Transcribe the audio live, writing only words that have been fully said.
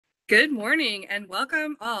Good morning and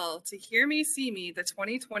welcome all to Hear Me, See Me, the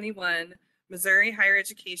 2021 Missouri Higher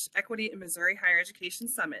Education Equity in Missouri Higher Education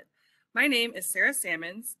Summit. My name is Sarah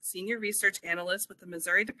Sammons, Senior Research Analyst with the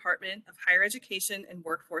Missouri Department of Higher Education and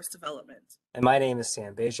Workforce Development. And my name is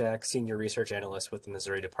Sam Bajak, Senior Research Analyst with the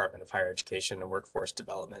Missouri Department of Higher Education and Workforce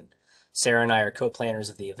Development. Sarah and I are co-planners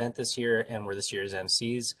of the event this year, and we're this year's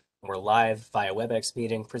MCs. We're live via WebEx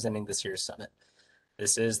meeting presenting this year's summit.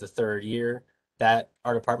 This is the third year that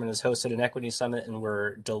our department has hosted an equity summit, and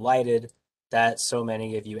we're delighted that so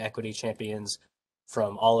many of you equity champions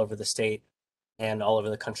from all over the state and all over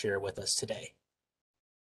the country are with us today.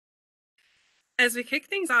 As we kick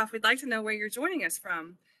things off, we'd like to know where you're joining us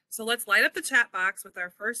from. So let's light up the chat box with our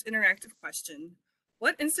first interactive question.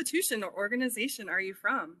 What institution or organization are you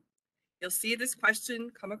from? You'll see this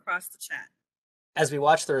question come across the chat. As we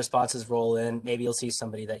watch the responses roll in, maybe you'll see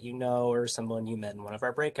somebody that you know or someone you met in one of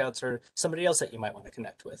our breakouts or somebody else that you might want to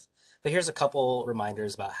connect with. But here's a couple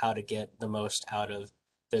reminders about how to get the most out of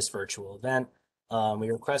this virtual event.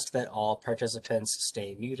 We request that all participants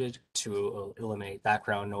stay muted to eliminate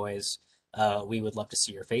background noise. We would love to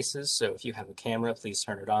see your faces, so if you have a camera, please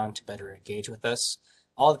turn it on to better engage with us.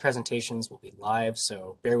 All the presentations will be live,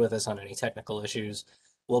 so bear with us on any technical issues.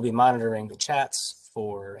 We'll be monitoring the chats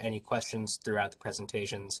for any questions throughout the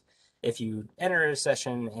presentations. If you enter a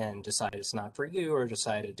session and decide it's not for you or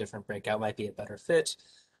decide a different breakout might be a better fit,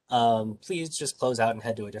 please just close out and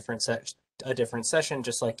head to a different session,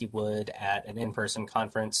 just like you would at an in-person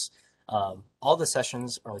conference. All the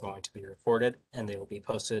sessions are going to be recorded and they will be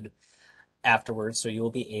posted afterwards, so you will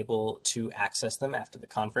be able to access them after the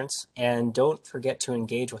conference. And don't forget to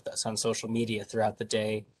engage with us on social media throughout the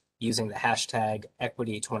day using the hashtag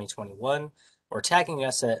Equity2021 or tagging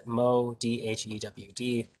us at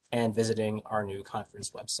MoDHEWD and visiting our new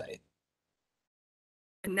conference website.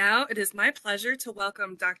 And now it is my pleasure to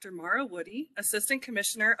welcome Dr. Mara Woody, Assistant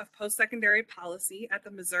Commissioner of Post-Secondary Policy at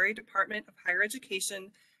the Missouri Department of Higher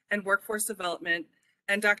Education and Workforce Development,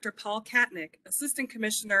 and Dr. Paul Katnik, Assistant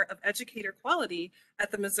Commissioner of Educator Quality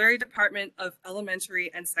at the Missouri Department of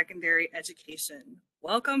Elementary and Secondary Education.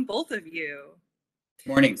 Welcome, both of you.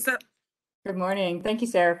 Morning. Good morning. Thank you,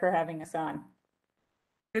 Sarah, for having us on.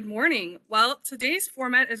 Good morning. Well, today's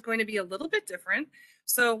format is going to be a little bit different.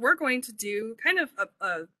 So we're going to do kind of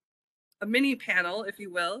a mini panel, if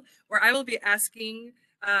you will, where I will be asking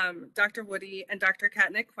Dr. Woody and Dr.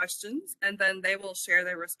 Katnik questions, and then they will share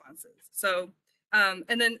their responses. So,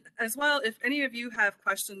 and then as well, if any of you have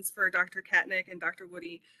questions for Dr. Katnik and Dr.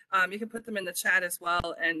 Woody, you can put them in the chat as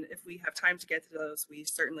well. And if we have time to get to those, we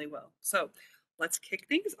certainly will. So let's kick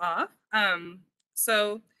things off.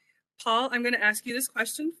 Paul, I'm going to ask you this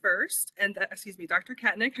question first, and excuse me, Dr.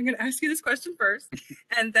 Katnik, I'm going to ask you this question first,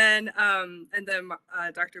 and then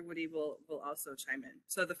Dr. Woody will also chime in.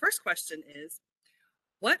 So the first question is,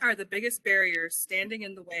 what are the biggest barriers standing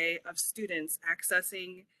in the way of students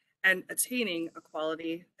accessing and attaining a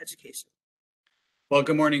quality education? Well,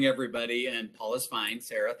 good morning, everybody, and Paul is fine.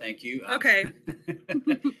 Sarah, thank you. Okay.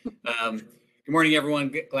 Good morning,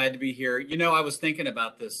 everyone. Glad to be here. You know, I was thinking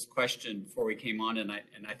about this question before we came on, and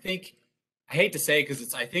I think, I hate to say,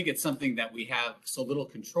 because I think it's something that we have so little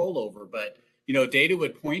control over, but you know, data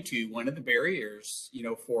would point to one of the barriers, you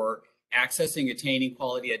know, for accessing, attaining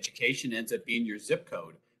quality education ends up being your zip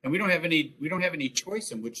code, and we don't have any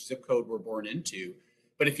choice in which zip code we're born into.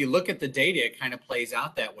 But if you look at the data, it kind of plays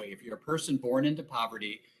out that way. If you're a person born into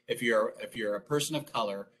poverty, if you're a person of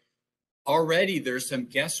color, already there's some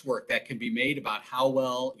guesswork that can be made about how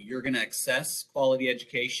well you're going to access quality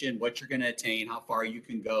education, what you're going to attain, how far you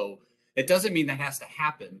can go. It doesn't mean that has to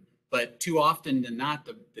happen, but too often than not,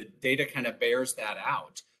 the data kind of bears that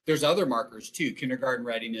out. There's other markers too, kindergarten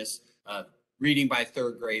readiness, reading by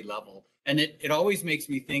third grade level. And it always makes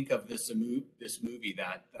me think of this movie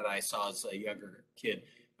that I saw as a younger kid,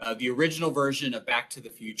 the original version of Back to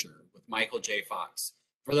the Future with Michael J. Fox.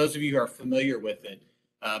 For those of you who are familiar with it,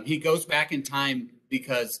 he goes back in time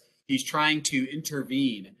because he's trying to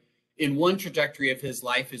intervene. In one trajectory of his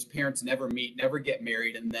life, his parents never meet, never get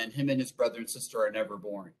married, and then him and his brother and sister are never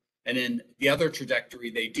born. And in the other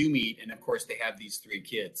trajectory, they do meet, and of course, they have these 3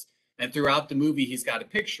 kids. And throughout the movie, he's got a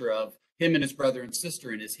picture of him and his brother and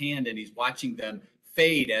sister in his hand, and he's watching them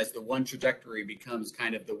fade as the one trajectory becomes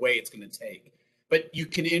kind of the way it's going to take. But you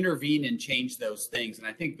can intervene and change those things. And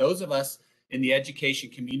I think those of us in the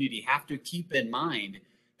education community have to keep in mind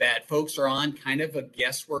that folks are on kind of a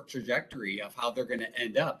guesswork trajectory of how they're going to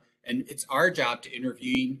end up. And it's our job to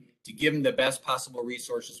intervene, to give them the best possible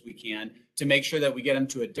resources we can, to make sure that we get them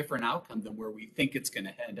to a different outcome than where we think it's going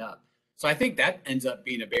to end up. So I think that ends up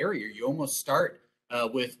being a barrier. You almost start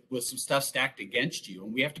with some stuff stacked against you.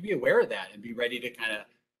 And we have to be aware of that and be ready to kind of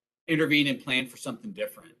intervene and plan for something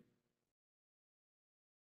different.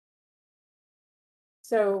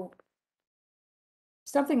 So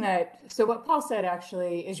what Paul said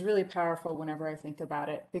actually is really powerful whenever I think about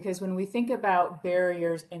it, because when we think about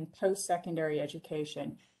barriers in post-secondary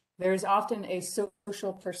education, there's often a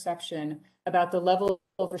social perception about the level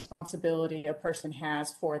of responsibility a person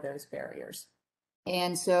has for those barriers.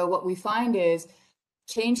 And so what we find is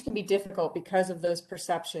change can be difficult because of those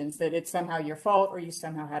perceptions that it's somehow your fault or you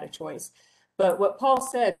somehow had a choice. But what Paul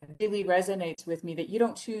said really resonates with me, that you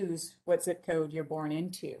don't choose what zip code you're born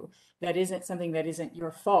into. That isn't something that isn't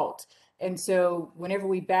your fault. And so whenever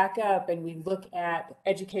we back up and we look at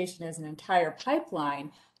education as an entire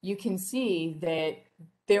pipeline, you can see that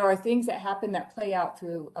there are things that happen that play out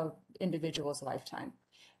through an individual's lifetime.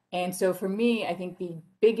 And so for me, I think the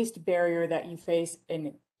biggest barrier that you face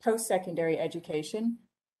in post-secondary education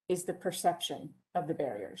is the perception of the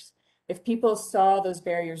barriers. If people saw those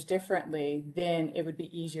barriers differently, then it would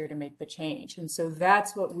be easier to make the change. And so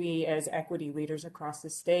that's what we as equity leaders across the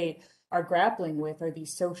state are grappling with, are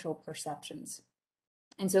these social perceptions.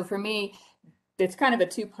 And so for me, it's kind of a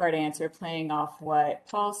two-part answer playing off what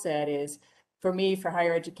Paul said is, for me, for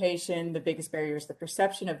higher education, the biggest barrier is the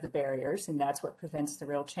perception of the barriers, and that's what prevents the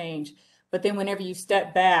real change. But then whenever you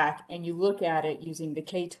step back and you look at it using the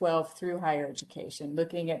K-12 through higher education,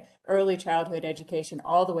 looking at early childhood education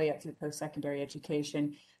all the way up to post-secondary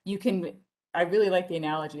education, I really like the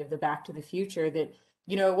analogy of the Back to the Future that,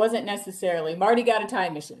 it wasn't necessarily Marty got a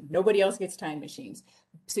time machine. Nobody else gets time machines.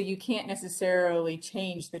 So you can't necessarily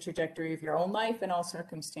change the trajectory of your own life in all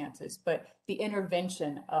circumstances, but the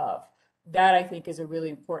intervention of that, I think, is a really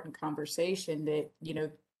important conversation that,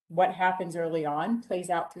 what happens early on plays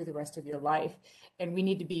out through the rest of your life. And we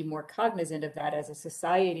need to be more cognizant of that as a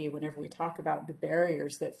society whenever we talk about the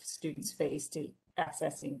barriers that students face to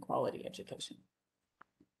accessing quality education.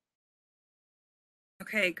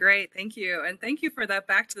 Okay, great. Thank you. And thank you for that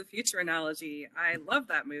Back to the Future analogy. I love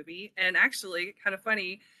that movie. And actually, kind of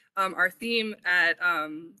funny, our theme at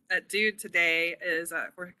Dude today is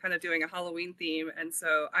we're kind of doing a Halloween theme. And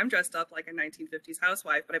so I'm dressed up like a 1950s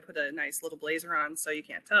housewife, but I put a nice little blazer on so you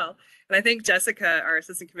can't tell. And I think Jessica, our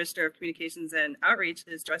Assistant Commissioner of Communications and Outreach,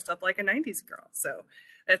 is dressed up like a 90s girl. So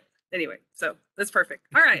anyway, so that's perfect.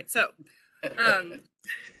 All right. So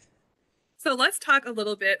let's talk a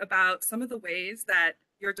little bit about some of the ways that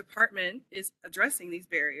your department is addressing these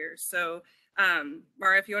barriers. So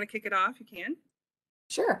Mara, if you want to kick it off, you can.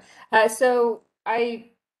 Sure. So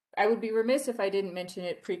I would be remiss if I didn't mention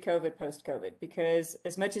it pre-COVID, post-COVID, because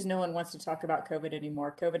as much as no one wants to talk about COVID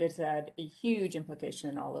anymore, COVID has had a huge implication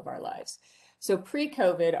in all of our lives. So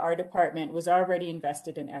pre-COVID, our department was already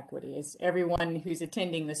invested in equity, as everyone who's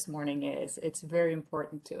attending this morning is. It's very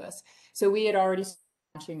important to us. So we had already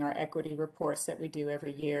launching our equity reports that we do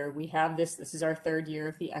every year. We have this is our third year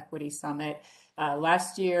of the Equity Summit.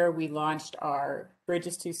 Last year, we launched our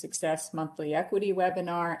Bridges to Success monthly equity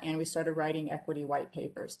webinar, and we started writing equity white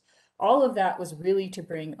papers. All of that was really to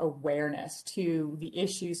bring awareness to the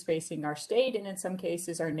issues facing our state and in some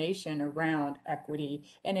cases our nation around equity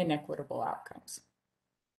and inequitable outcomes.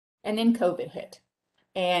 And then COVID hit,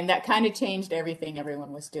 and that kind of changed everything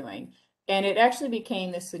everyone was doing. And it actually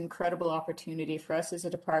became this incredible opportunity for us as a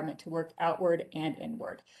department to work outward and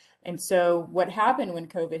inward. And so what happened when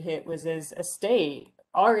COVID hit was, as a state,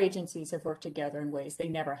 our agencies have worked together in ways they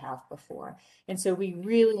never have before. And so we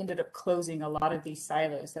really ended up closing a lot of these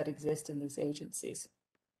silos that exist in these agencies.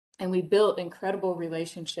 And we built incredible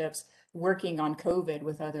relationships working on COVID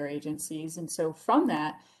with other agencies. And so from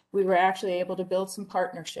that, we were actually able to build some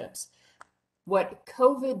partnerships. What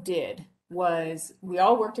COVID did was, we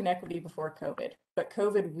all worked in equity before COVID, but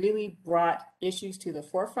COVID really brought issues to the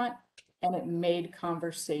forefront and it made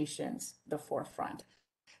conversations the forefront.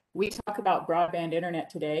 We talk about broadband internet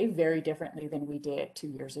today very differently than we did 2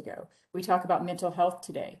 years ago. We talk about mental health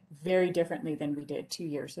today very differently than we did 2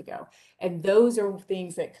 years ago. And those are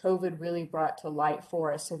things that COVID really brought to light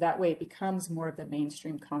for us. So that way it becomes more of the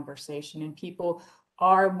mainstream conversation and people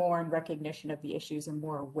are more in recognition of the issues and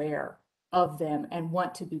more aware of them and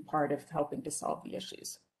want to be part of helping to solve the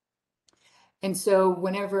issues. And so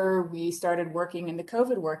whenever we started working in the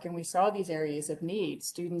COVID work and we saw these areas of need,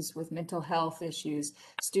 students with mental health issues,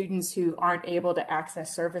 students who aren't able to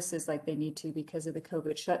access services like they need to because of the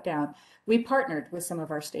COVID shutdown, we partnered with some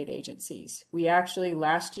of our state agencies. We actually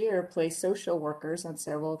last year placed social workers on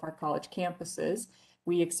several of our college campuses.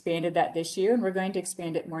 We expanded that this year and we're going to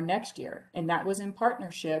expand it more next year. And that was in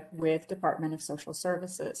partnership with Department of Social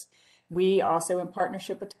Services. We also, in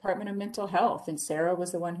partnership with Department of Mental Health, and Sarah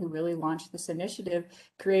was the one who really launched this initiative,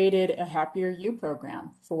 created a Happier You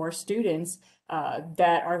program for students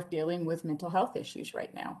that are dealing with mental health issues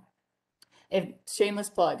right now. If shameless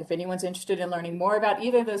plug, if anyone's interested in learning more about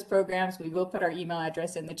either of those programs, we will put our email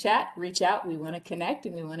address in the chat. Reach out. We want to connect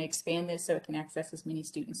and we want to expand this so it can access as many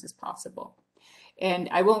students as possible. And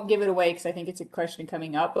I won't give it away because I think it's a question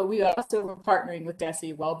coming up, but we also were partnering with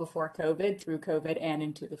DESE well before COVID, through COVID, and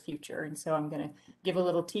into the future. And so I'm going to give a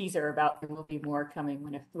little teaser about there will be more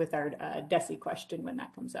coming with our DESE question when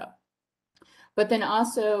that comes up. But then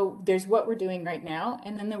also there's what we're doing right now,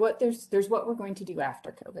 and then there's what we're going to do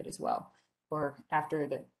after COVID as well, or after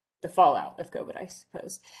the fallout of COVID, I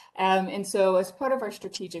suppose. And so as part of our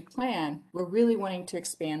strategic plan, we're really wanting to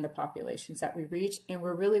expand the populations that we reach, and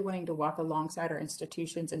we're really wanting to walk alongside our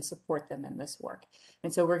institutions and support them in this work.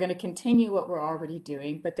 And so we're going to continue what we're already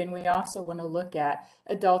doing, but then we also want to look at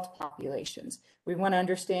adult populations. We want to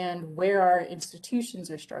understand where our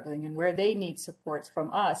institutions are struggling and where they need supports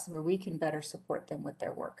from us, where we can better support them with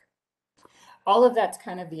their work. All of that's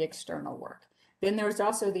kind of the external work. Then there's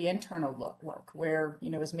also the internal work where,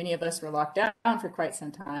 as many of us were locked down for quite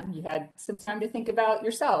some time, you had some time to think about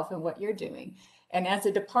yourself and what you're doing. And as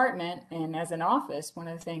a department and as an office, one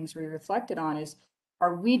of the things we reflected on is,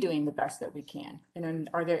 are we doing the best that we can? And then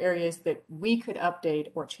are there areas that we could update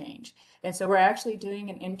or change? And so we're actually doing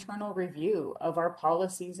an internal review of our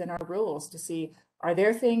policies and our rules to see, are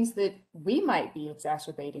there things that we might be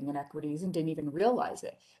exacerbating inequities and didn't even realize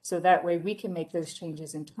it? So that way we can make those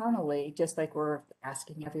changes internally, just like we're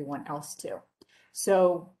asking everyone else to.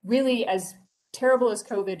 So really, as terrible as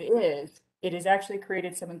COVID is, it has actually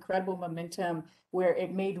created some incredible momentum where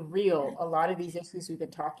it made real a lot of these issues we've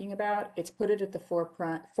been talking about. It's put it at the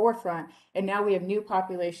forefront, and now we have new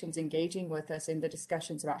populations engaging with us in the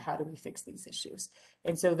discussions about how do we fix these issues.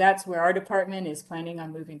 And so that's where our department is planning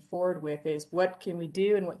on moving forward with, is what can we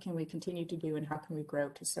do and what can we continue to do and how can we grow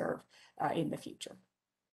to serve in the future.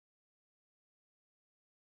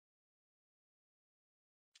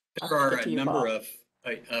 There are a number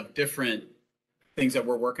of different things that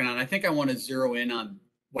we're working on. I think I want to zero in on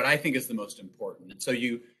what I think is the most important. And so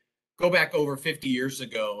you go back over 50 years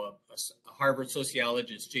ago, a Harvard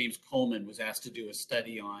sociologist, James Coleman, was asked to do a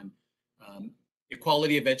study on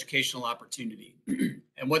equality of educational opportunity.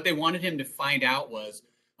 And what they wanted him to find out was,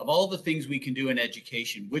 of all the things we can do in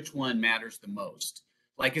education, which one matters the most?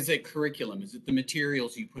 Like, is it curriculum? Is it the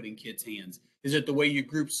materials you put in kids' hands? Is it the way you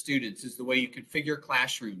group students? Is it the way you configure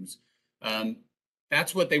classrooms?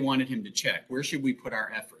 That's what they wanted him to check. Where should we put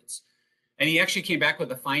our efforts? And he actually came back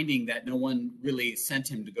with a finding that no one really sent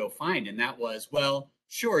him to go find. And that was, well,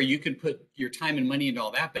 sure, you can put your time and money into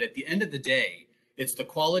all that, but at the end of the day, it's the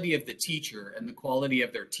quality of the teacher and the quality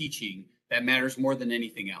of their teaching that matters more than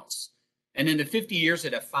anything else. And in the 50 years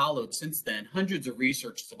that have followed since then, hundreds of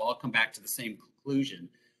researchers have all come back to the same conclusion.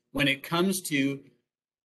 When it comes to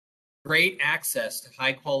great access to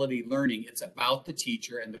high quality learning, it's about the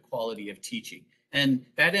teacher and the quality of teaching. And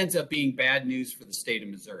that ends up being bad news for the state of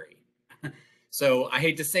Missouri. So I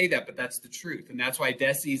hate to say that, but that's the truth. And that's why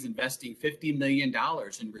DESE is investing $50 million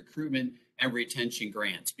in recruitment and retention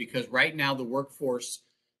grants, because right now the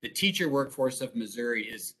teacher workforce of Missouri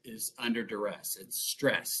is under duress. It's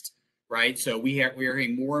stressed, right? So we are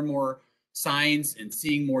hearing more and more signs and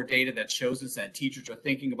seeing more data that shows us that teachers are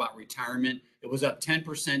thinking about retirement. It was up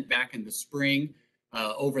 10% back in the spring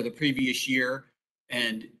over the previous year,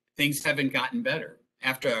 and things haven't gotten better.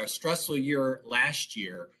 After a stressful year last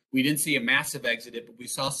year, we didn't see a massive exodus, but we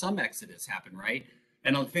saw some exodus happen, right?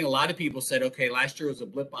 And I think a lot of people said, okay, last year was a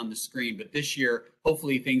blip on the screen, but this year,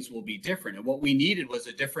 hopefully things will be different. And what we needed was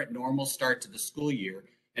a different normal start to the school year.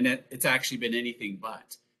 And it's actually been anything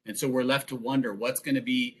but. And so we're left to wonder what's going to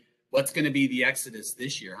be the exodus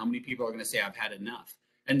this year. How many people are going to say, I've had enough?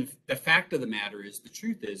 And the fact of the matter is, the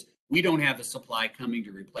truth is, we don't have the supply coming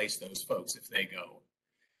to replace those folks if they go.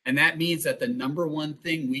 And that means that the number one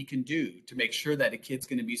thing we can do to make sure that a kid's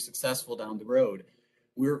going to be successful down the road,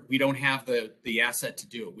 we don't have the asset to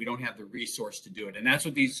do it. We don't have the resource to do it. And that's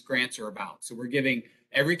what these grants are about. So we're giving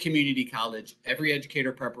every community college, every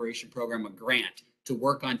educator preparation program a grant to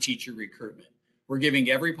work on teacher recruitment. We're giving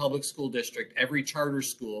every public school district, every charter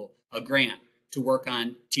school a grant to work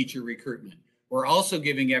on teacher recruitment. We're also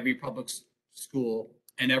giving every public school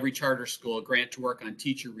and every charter school a grant to work on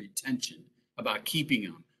teacher retention, about keeping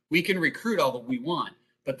them. We can recruit all that we want,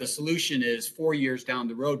 but the solution is 4 years down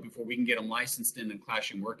the road before we can get them licensed in and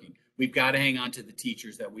classroom working. We've got to hang on to the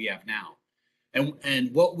teachers that we have now.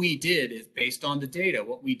 And what we did is, based on the data,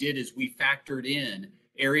 what we did is we factored in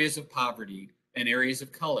areas of poverty and areas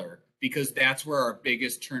of color because that's where our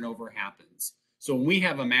biggest turnover happens. So when we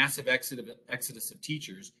have a massive exodus of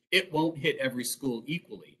teachers, it won't hit every school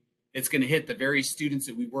equally. It's going to hit the very students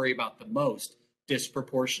that we worry about the most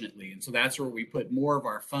disproportionately. And so that's where we put more of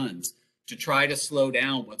our funds to try to slow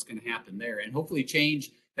down what's going to happen there and hopefully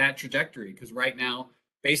change that trajectory. Because right now,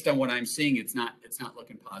 based on what I'm seeing, it's not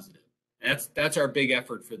looking positive. And that's our big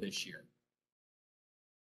effort for this year.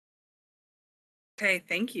 Okay,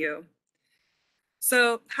 thank you.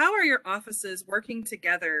 So, how are your offices working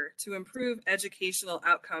together to improve educational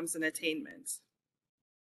outcomes and attainment?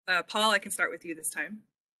 Paul, I can start with you this time.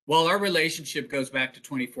 Well, our relationship goes back to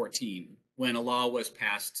 2014 when a law was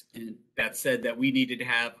passed and that said that we needed to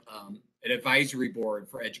have an advisory board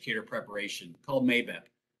for educator preparation called MABEP,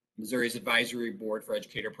 Missouri's Advisory Board for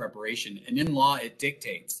Educator Preparation. And in law, it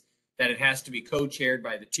dictates that it has to be co-chaired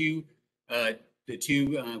by the two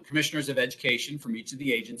commissioners of education from each of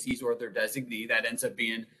the agencies or their designee. That ends up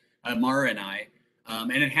being Mara and I.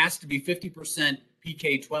 And it has to be 50%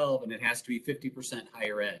 PK-12 and it has to be 50%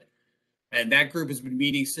 higher ed. And that group has been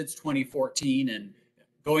meeting since 2014. And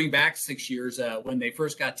going back 6 years, when they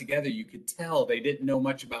first got together, you could tell they didn't know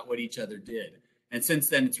much about what each other did. And since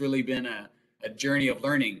then, it's really been a journey of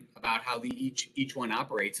learning about how each one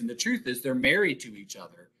operates. And the truth is they're married to each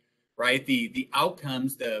other, right? The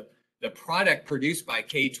outcomes, the product produced by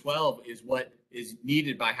K-12 is what is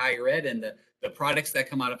needed by higher ed. And the products that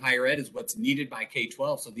come out of higher ed is what's needed by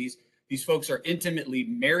K-12. So these folks are intimately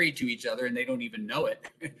married to each other and they don't even know it.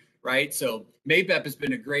 Right. So MABEP has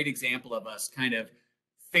been a great example of us kind of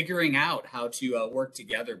figuring out how to work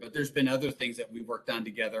together. But there's been other things that we worked on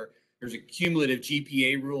together. There's a cumulative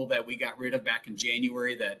GPA rule that we got rid of back in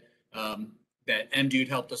January that MDUDE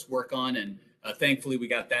helped us work on. And thankfully, we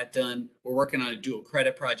got that done. We're working on a dual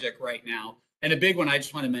credit project right now. And a big one I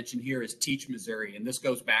just want to mention here is Teach Missouri. And this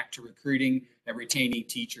goes back to recruiting and retaining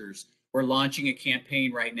teachers. We're launching a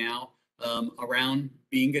campaign right now around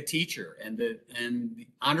being a teacher and the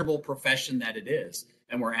honorable profession that it is.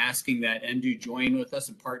 And we're asking that MDU join with us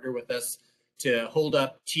and partner with us to hold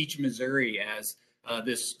up Teach Missouri as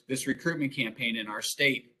this recruitment campaign in our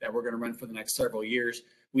state that we're going to run for the next several years.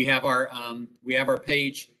 We have our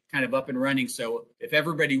page kind of up and running. So if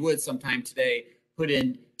everybody would sometime today put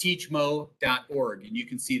in teachmo.org and you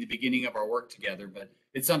can see the beginning of our work together. But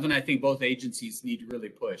it's something I think both agencies need to really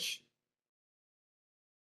push.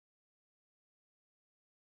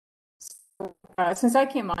 Since I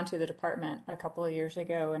came onto the department a couple of years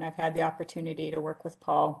ago and I've had the opportunity to work with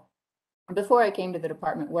Paul, before I came to the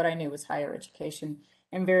department, what I knew was higher education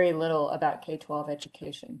and very little about K-12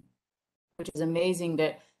 education, which is amazing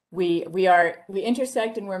that we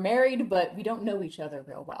intersect and we're married, but we don't know each other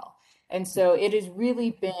real well. And so it has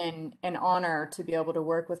really been an honor to be able to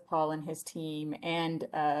work with Paul and his team and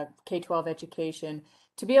K-12 education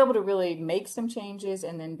to be able to really make some changes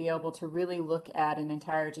and then be able to really look at an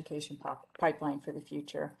entire education pipeline for the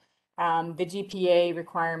future. The GPA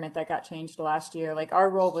requirement that got changed last year, like our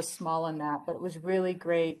role was small in that, but it was really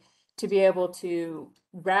great to be able to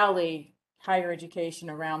rally higher education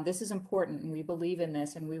around this is important and we believe in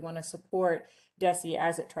this and we want to support DESE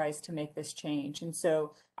as it tries to make this change. And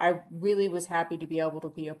so I really was happy to be able to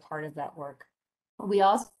be a part of that work. We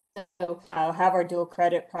also have our dual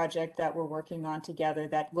credit project that we're working on together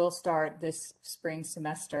that will start this spring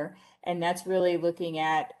semester. And that's really looking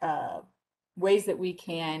at ways that we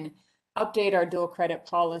can update our dual credit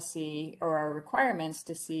policy or our requirements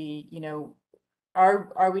to see,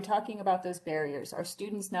 are we talking about those barriers? Are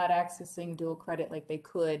students not accessing dual credit like they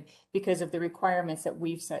could because of the requirements that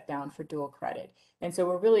we've set down for dual credit? And so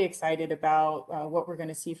we're really excited about what we're going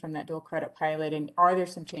to see from that dual credit pilot, and are there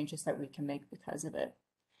some changes that we can make because of it?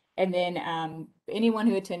 And then anyone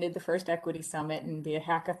who attended the first Equity Summit and the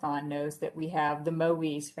hackathon knows that we have the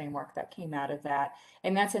MOEs framework that came out of that.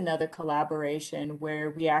 And that's another collaboration where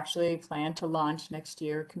we actually plan to launch next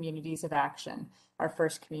year Communities of Action, our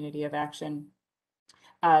first community of action,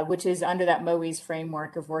 which is under that MOEs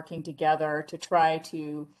framework of working together to try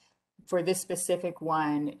to, for this specific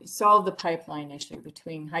one, solve the pipeline issue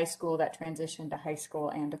between high school, that transition to high school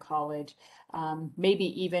and to college, maybe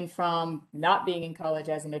even from not being in college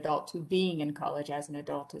as an adult to being in college as an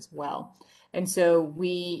adult as well. And so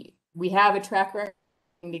we have a track record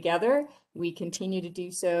together. We continue to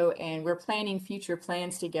do so, and we're planning future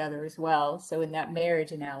plans together as well. So in that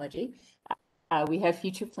marriage analogy, we have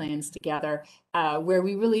future plans together where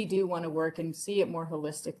we really do want to work and see it more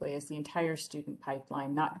holistically as the entire student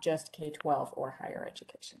pipeline, not just K-12 or higher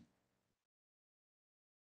education.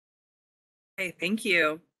 Okay, thank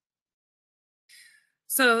you.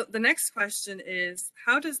 So the next question is,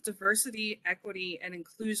 how does diversity, equity, and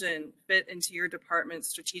inclusion fit into your department's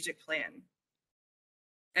strategic plan?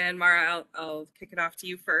 And Mara, I'll kick it off to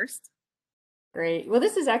you first. Great. Well,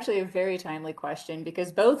 this is actually a very timely question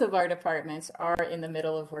because both of our departments are in the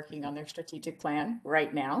middle of working on their strategic plan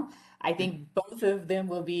right now. I think both of them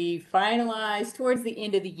will be finalized towards the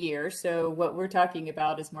end of the year. So what we're talking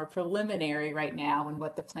about is more preliminary right now and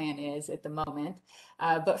what the plan is at the moment.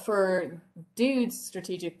 But for Dude's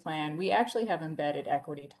strategic plan, we actually have embedded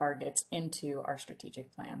equity targets into our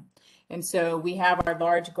strategic plan. And so we have our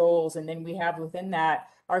large goals, and then we have within that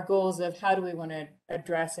our goals of how do we want to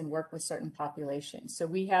address and work with certain populations. So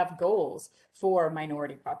we have goals for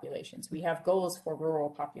minority populations. We have goals for rural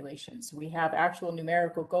populations. We have actual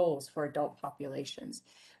numerical goals for adult populations.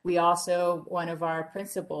 We also, one of our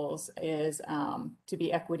principles is to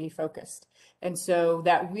be equity focused. And so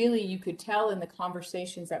that really, you could tell in the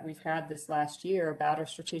conversations that we've had this last year about our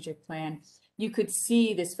strategic plan, you could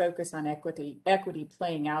see this focus on equity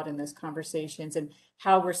playing out in those conversations and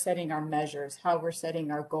how we're setting our measures, how we're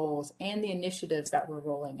setting our goals, and the initiatives that we're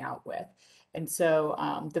rolling out with. And so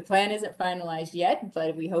the plan isn't finalized yet,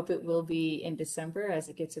 but we hope it will be in December as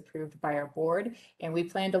it gets approved by our board. And we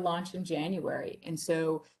plan to launch in January. And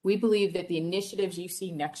so we believe that the initiatives you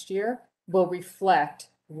see next year will reflect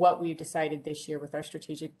what we've decided this year with our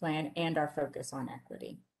strategic plan and our focus on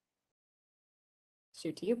equity.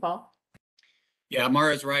 Shoot to you, Paul. Yeah,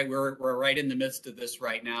 Mara's right. We're right in the midst of this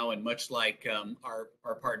right now, and much like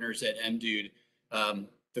our partners at MDUDE,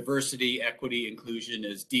 diversity, equity, inclusion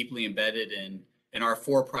is deeply embedded in our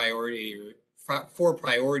four priority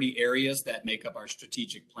areas that make up our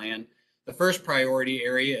strategic plan. The first priority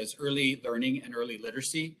area is early learning and early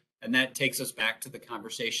literacy, and that takes us back to the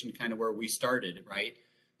conversation kind of where we started, right?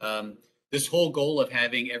 This whole goal of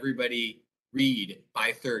having everybody read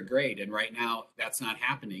by third grade, and right now that's not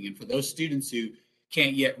happening. And for those students who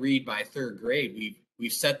can't yet read by third grade,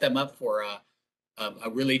 we've set them up for a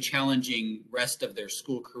really challenging rest of their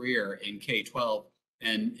school career in K-12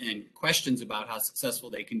 and questions about how successful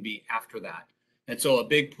they can be after that. And so a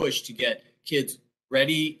big push to get kids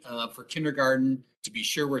ready for kindergarten, to be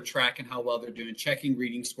sure we're tracking how well they're doing, checking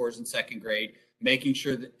reading scores in second grade, making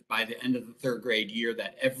sure that by the end of the third grade year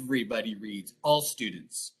that everybody reads, all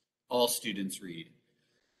students read.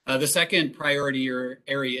 The second priority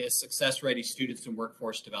area is success-ready students and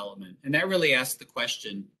workforce development. And that really asks the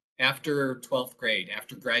question, after 12th grade,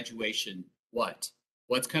 after graduation, what's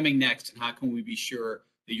coming next, and how can we be sure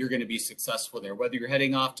that you're going to be successful there? Whether you're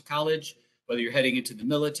heading off to college, whether you're heading into the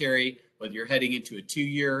military, whether you're heading into a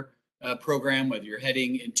 2-year program, whether you're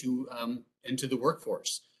heading into the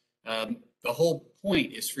workforce. The whole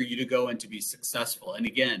point is for you to go and to be successful. And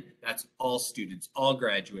again, that's all students, all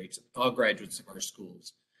graduates of our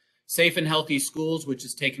schools. Safe and healthy schools, which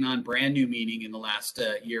has taken on brand new meaning in the last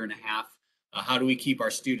year and a half. How do we keep our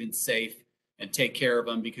students safe and take care of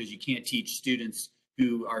them? Because you can't teach students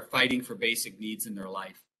who are fighting for basic needs in their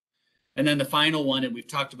life. And then the final one, and we've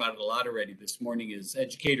talked about it a lot already this morning, is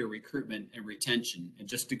educator recruitment and retention. And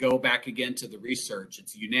just to go back again to the research,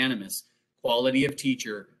 it's unanimous. Quality of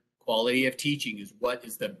teaching is what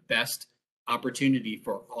is the best opportunity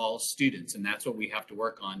for all students. And that's what we have to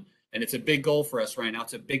work on. And it's a big goal for us right now.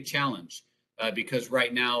 It's a big challenge because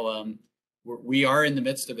right now we are in the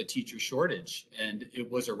midst of a teacher shortage, and it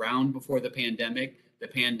was around before the pandemic. The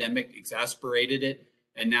pandemic exacerbated it.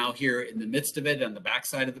 And now here in the midst of it, on the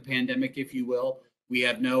backside of the pandemic, if you will, we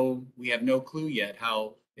have no clue yet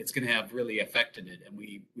how it's going to have really affected it. And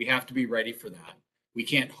we have to be ready for that. We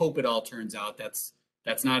can't hope it all turns out. That's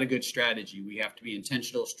not a good strategy. We have to be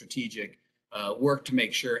intentional, strategic, work to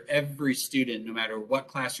make sure every student, no matter what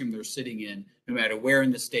classroom they're sitting in, no matter where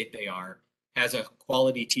in the state they are, has a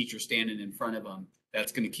quality teacher standing in front of them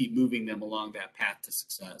that's going to keep moving them along that path to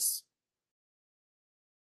success.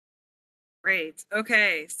 Great.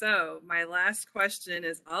 Okay, so my last question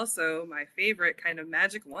is also my favorite kind of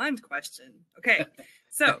magic wand question. Okay,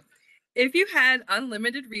 so if you had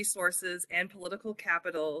unlimited resources and political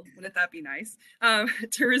capital, wouldn't that be nice,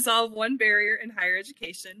 to resolve one barrier in higher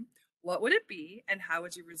education, what would it be and how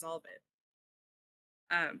would you resolve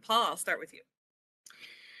it? Paul, I'll start with you.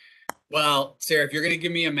 Well, Sarah, if you're going to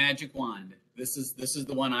give me a magic wand, this is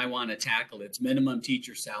the one I want to tackle. It's minimum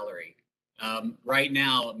teacher salary. Right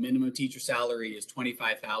now, minimum teacher salary is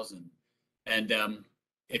 $25,000. And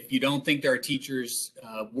if you don't think there are teachers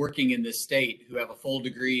working in this state who have a full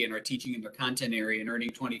degree and are teaching in their content area and earning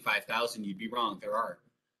 $25,000, you'd be wrong. There are.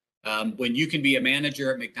 When you can be a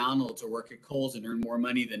manager at McDonald's or work at Kohl's and earn more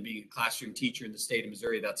money than being a classroom teacher in the state of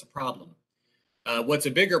Missouri, that's a problem. What's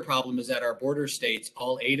a bigger problem is that our border states,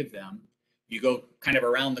 all 8 of them, You go kind of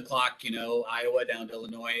around the clock, you know, Iowa down to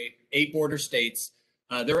Illinois, 8 border states,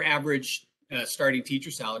 their average starting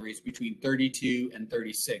teacher salary is between 32 and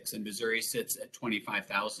 36, and Missouri sits at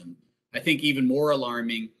 25,000. I think even more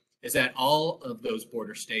alarming is that all of those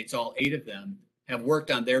border states, all 8 of them, have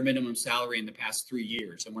worked on their minimum salary in the past 3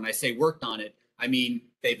 years. And when I say worked on it, I mean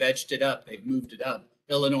they've edged it up, they've moved it up.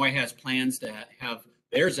 Illinois has plans to have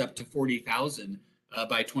theirs up to 40,000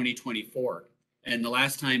 by 2024. And the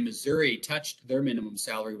last time Missouri touched their minimum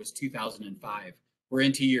salary was 2005. We're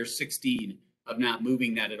into year 16 of not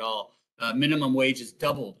moving that at all. Minimum wage has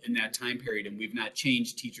doubled in that time period, and we've not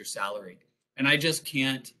changed teacher salary. And I just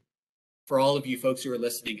can't, for all of you folks who are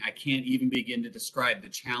listening, I can't even begin to describe the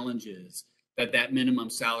challenges that minimum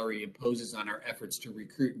salary imposes on our efforts to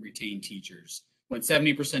recruit and retain teachers. When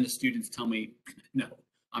 70% of students tell me, no,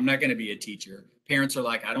 I'm not going to be a teacher. Parents are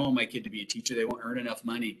like, I don't want my kid to be a teacher. They won't earn enough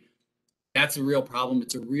money. That's a real problem.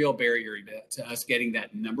 It's a real barrier to us getting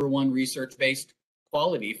that #1 research-based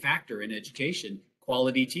quality factor in education,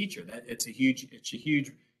 quality teacher. It's a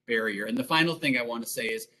huge barrier. And the final thing I want to say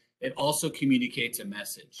is it also communicates a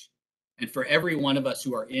message. And for every one of us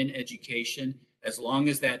who are in education, as long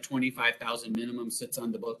as that 25,000 minimum sits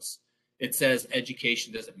on the books, it says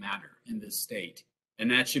education doesn't matter in this state. And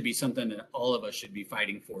that should be something that all of us should be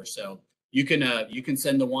fighting for. So you can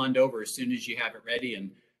send the wand over as soon as you have it ready,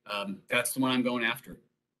 and that's the one I'm going after.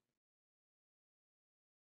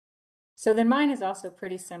 So then mine is also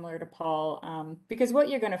pretty similar to Paul, because what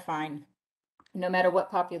you're going to find, no matter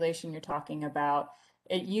what population you're talking about,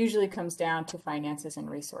 it usually comes down to finances and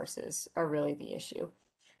resources are really the issue.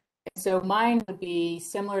 So mine would be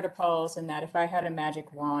similar to Paul's in that if I had a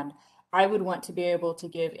magic wand, I would want to be able to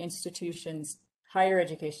give institutions, higher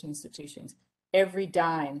education institutions, every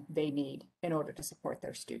dime they need in order to support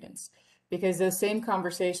their students. Because those same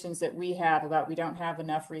conversations that we have about we don't have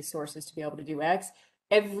enough resources to be able to do X,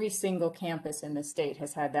 every single campus in the state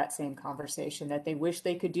has had that same conversation that they wish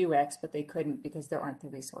they could do X, but they couldn't because there aren't the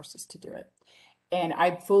resources to do it. And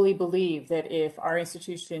I fully believe that if our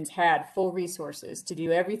institutions had full resources to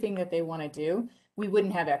do everything that they want to do, we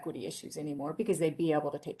wouldn't have equity issues anymore because they'd be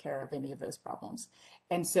able to take care of any of those problems.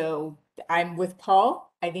 And so I'm with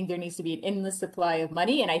Paul. I think there needs to be an endless supply of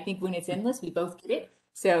money. And I think when it's endless, we both get it.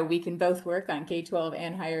 So we can both work on K-12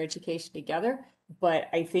 and higher education together. But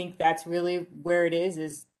I think that's really where it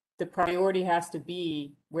is the priority has to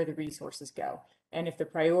be where the resources go. And if the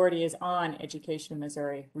priority is on education in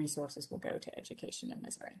Missouri, resources will go to education in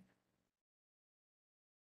Missouri.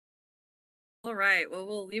 All right, well,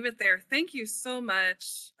 we'll leave it there. Thank you so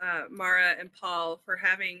much, Mara and Paul, for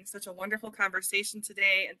having such a wonderful conversation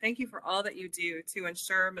today. And thank you for all that you do to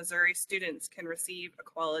ensure Missouri students can receive a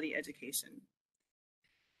quality education.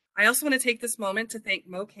 I also want to take this moment to thank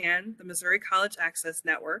MOCAN, the Missouri College Access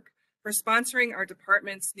Network, for sponsoring our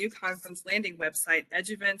department's new conference landing website,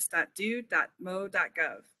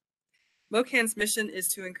 eduvents.do.mo.gov. MOCAN's mission is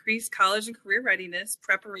to increase college and career readiness,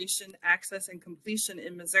 preparation, access, and completion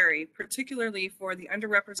in Missouri, particularly for the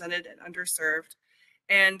underrepresented and underserved.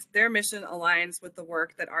 And their mission aligns with the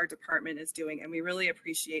work that our department is doing, and we really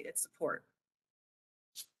appreciate its support.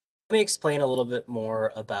 Let me explain a little bit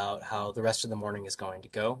more about how the rest of the morning is going to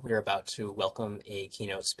go. We're about to welcome a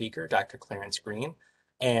keynote speaker, Dr. Clarence Green,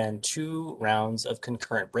 and 2 rounds of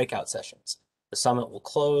concurrent breakout sessions. The summit will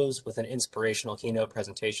close with an inspirational keynote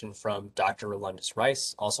presentation from Dr. Rolundus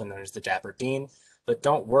Rice, also known as the Dapper Dean. But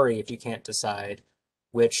don't worry if you can't decide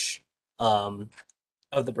which of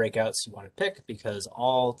the breakouts you want to pick, because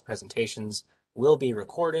all presentations will be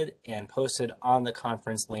recorded and posted on the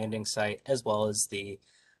conference landing site, as well as the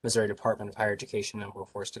Missouri Department of Higher Education and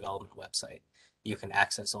Workforce Development website. You can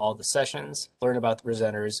access all the sessions, learn about the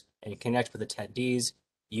presenters, and connect with attendees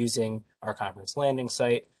using our conference landing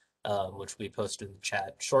site, which we posted in the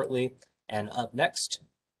chat shortly. And up next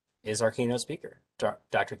is our keynote speaker,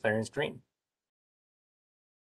 Dr. Clarence Green.